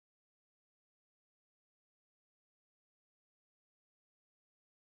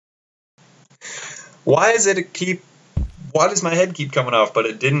Why does why does my head keep coming off, but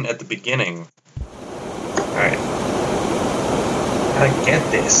it didn't at the beginning? Alright. Gotta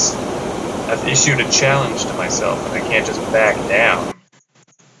get this. I've issued a challenge to myself, and I can't just back down.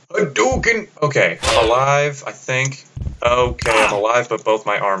 Hadouken! Okay, I'm alive, I think. Okay, I'm alive, but both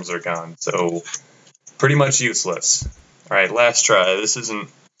my arms are gone, so pretty much useless. Alright, last try. This isn't...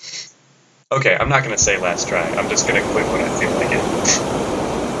 Okay, I'm not gonna say last try. I'm just gonna quit when I feel like it.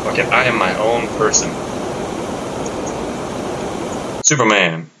 Okay, I am my own person.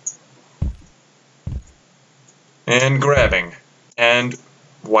 Superman. And grabbing. And...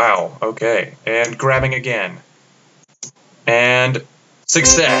 Wow, okay. And grabbing again. And...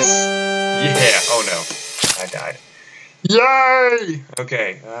 Success! Yeah, oh no. I died. Yay!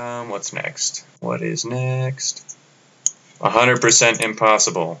 Okay, what's next? What is next? 100%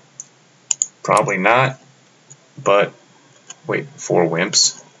 impossible. Probably not, but... Wait, 4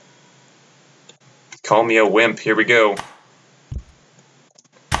 wimps? Call me a wimp, here we go.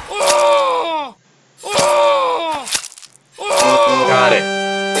 Got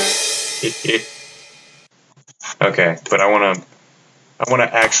it. Okay, but I wanna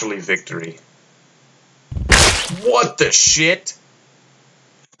actually victory. What the shit?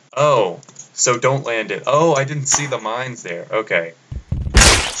 Oh, so don't land it. Oh, I didn't see the mines there. Okay.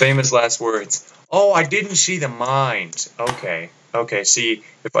 Famous last words. Oh, I didn't see the mines. Okay. Okay, see,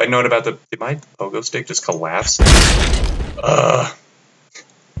 if I'd known about the... Did my pogo stick just collapse?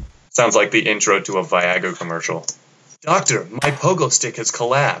 Sounds like the intro to a Viagra commercial. Doctor, my pogo stick has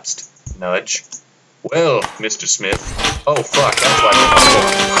collapsed. Nudge. Well, Mr. Smith. Oh, fuck, that's why they're...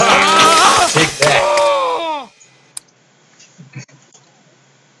 Ha! Take that.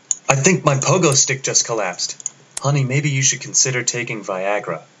 I think my pogo stick just collapsed. Honey, maybe you should consider taking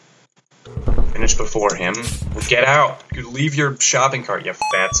Viagra. Finish before him. Get out! You leave your shopping cart, you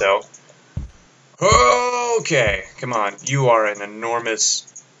fatso. Okay, come on. You are an enormous...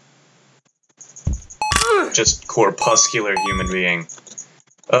 just corpuscular human being.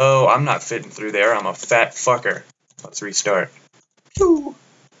 Oh, I'm not fitting through there. I'm a fat fucker. Let's restart.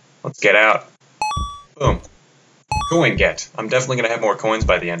 Let's get out. Boom. Coin get. I'm definitely gonna have more coins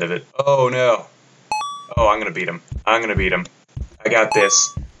by the end of it. Oh no. Oh, I'm gonna beat him. I'm gonna beat him. I got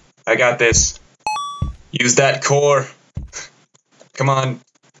this. I got this. Use that core. Come on.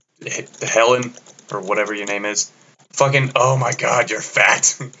 Helen, or whatever your name is. Fucking, oh my god, you're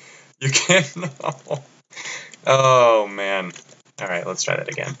fat. You can't, no. Oh man. Alright, let's try that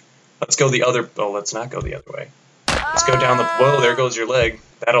again. Let's go the other, oh, let's not go the other way. Let's go down the, whoa, there goes your leg.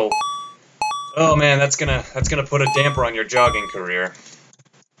 That'll, oh man, that's gonna put a damper on your jogging career.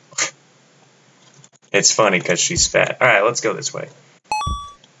 It's funny because she's fat. Alright, let's go this way.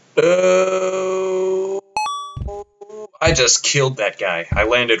 Oh, I just killed that guy. I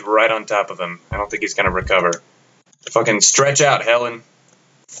landed right on top of him. I don't think he's gonna recover. Fucking stretch out, Helen.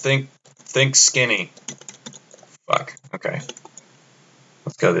 Think skinny. Fuck. Okay.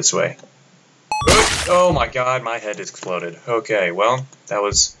 Let's go this way. Oh my god, my head exploded. Okay, well, that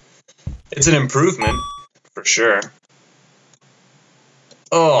was... It's an improvement, for sure.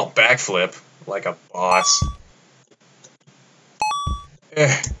 Oh, backflip. Like a boss.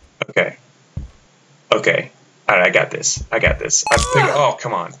 Okay. Okay. Alright, I got this. I got this. Oh,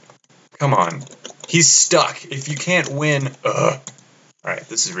 come on. Come on. He's stuck. If you can't win... Ugh. Alright,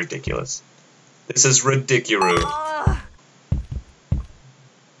 this is ridiculous. This is ridiculous.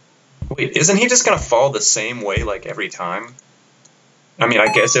 Wait, isn't he just gonna fall the same way, like, every time? I mean, I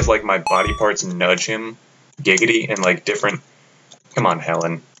guess if, like, my body parts nudge him, giggity, and, like, different... Come on,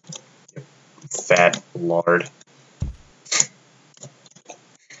 Helen. Fat lard.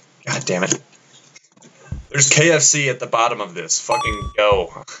 God damn it. There's KFC at the bottom of this. Fucking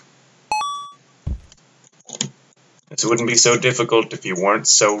go. This wouldn't be so difficult if you weren't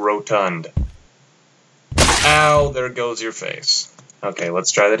so rotund. Ow, there goes your face. Okay,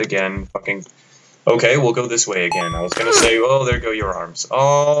 let's try that again. Fucking... Okay, we'll go this way again. I was gonna say, oh, there go your arms.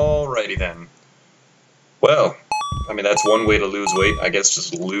 Alrighty then. Well, I mean, that's one way to lose weight. I guess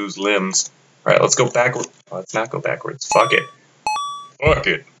just lose limbs. Alright, let's go backward. Oh, let's not go backwards. Fuck it. Fuck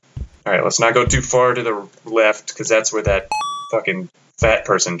it. Alright, let's not go too far to the left, because that's where that fucking fat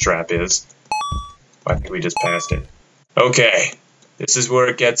person trap is. I think we just passed it. Okay. This is where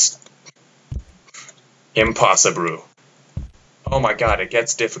it gets... impossible. Oh my god, it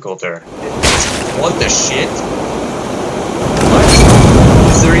gets difficulter. What the shit? What?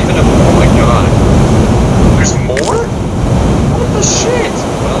 Is there even a... Oh my god. There's more? What the shit?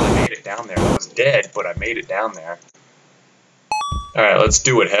 Well, I made it down there. I was dead, but I made it down there. Alright, let's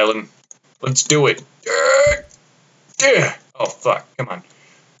do it, Helen. Let's do it. Oh, fuck. Come on.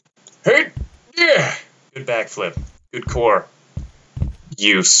 Hey! Yeah! Good backflip. Good core.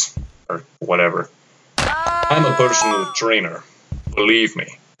 Use. Or whatever. I'm a personal trainer. Believe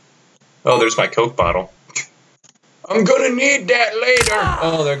me. Oh, there's my Coke bottle. I'm gonna need that later!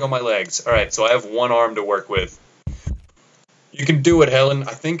 Oh, there go my legs. Alright, so I have one arm to work with. You can do it, Helen.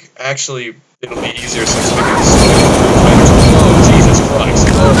 I think, actually, it'll be easier since we can see. Oh, Jesus Christ.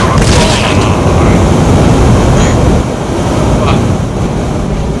 Oh,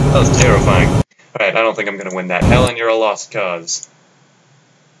 wow. That was terrifying. Alright, I don't think I'm gonna win that. Helen, you're a lost cause.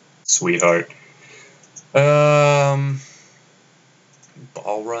 Sweetheart.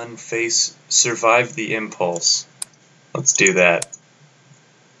 Ball run, face, survive the impulse. Let's do that.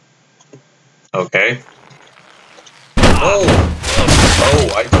 Okay. Oh!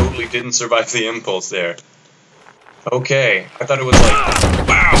 Oh, I totally didn't survive the impulse there. Okay, I thought it was like,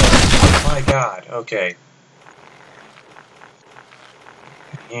 wow! Oh my god, okay.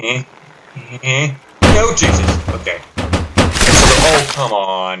 No, Jesus! Okay. Oh, come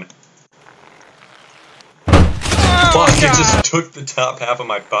on. Fuck, it just took the top half of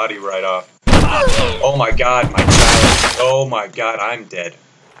my body right off. Oh my god, my child. Oh my god, I'm dead.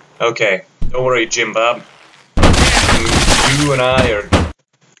 Okay, don't worry, Jim Bob. You and I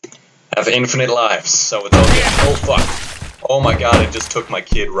have infinite lives, so it's all good. Oh fuck. Oh my god, it just took my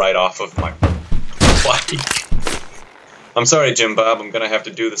kid right off of my bike. I'm sorry, Jim Bob, I'm gonna have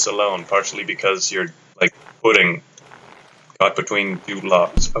to do this alone, partially because you're, like, pudding caught between two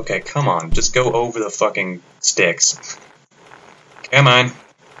logs. Okay, come on, just go over the fucking sticks. Come on.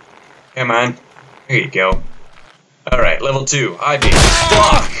 Come on. There you go. Alright, level 2. I beat.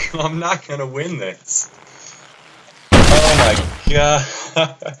 Fuck! I'm not gonna win this. Oh my god.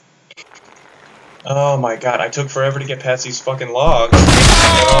 Oh my god, I took forever to get past these fucking logs.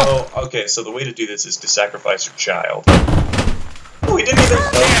 Oh, okay, so the way to do this is to sacrifice your child. Oh, he didn't even.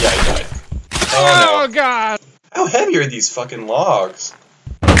 Oh, yeah, he died. Oh, no. Oh god! How heavy are these fucking logs?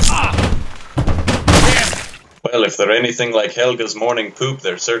 Well, if they're anything like Helga's morning poop,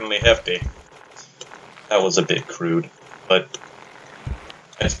 they're certainly hefty. That was a bit crude, but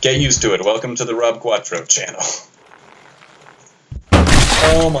get used to it. Welcome to the Rob Quattro channel.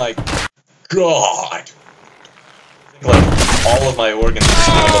 Oh my god! I think, like, all of my organs just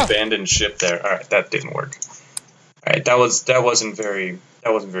kind of abandoned ship there. Alright, that didn't work. Alright, that wasn't very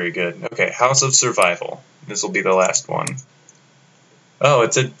good. Okay, House of Survival. This will be the last one. Oh,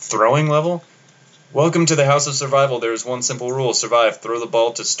 it's a throwing level? Welcome to the House of Survival. There is one simple rule. Survive. Throw the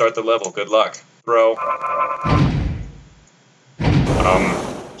ball to start the level. Good luck. Throw.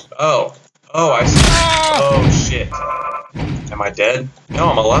 Oh. Oh, I see. Oh, shit. Am I dead? No,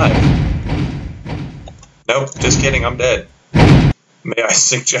 I'm alive. Nope, just kidding. I'm dead. May I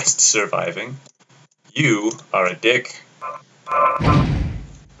suggest surviving? You are a dick.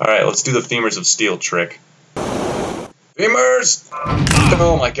 Alright, let's do the Femurs of Steel trick. Femurs!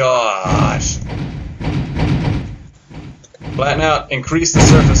 Oh my gosh. Flatten out. Increase the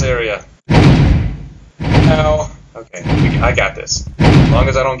surface area. Ow. Okay, I got this. As long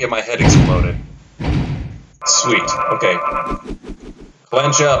as I don't get my head exploded. Sweet. Okay.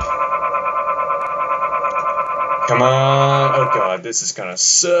 Clench up. Come on. Oh god, this is gonna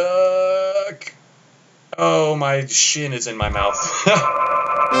suck. Oh, my shin is in my mouth.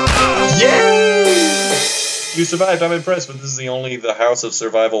 Yay! You survived. I'm impressed, but this is the House of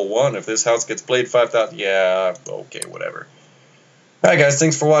Survival 1. If this house gets played 5,000... Yeah, okay, whatever. Alright guys,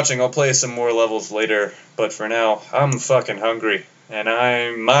 thanks for watching. I'll play some more levels later, but for now, I'm fucking hungry,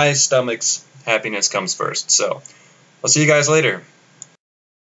 and my stomach's happiness comes first, so I'll see you guys later.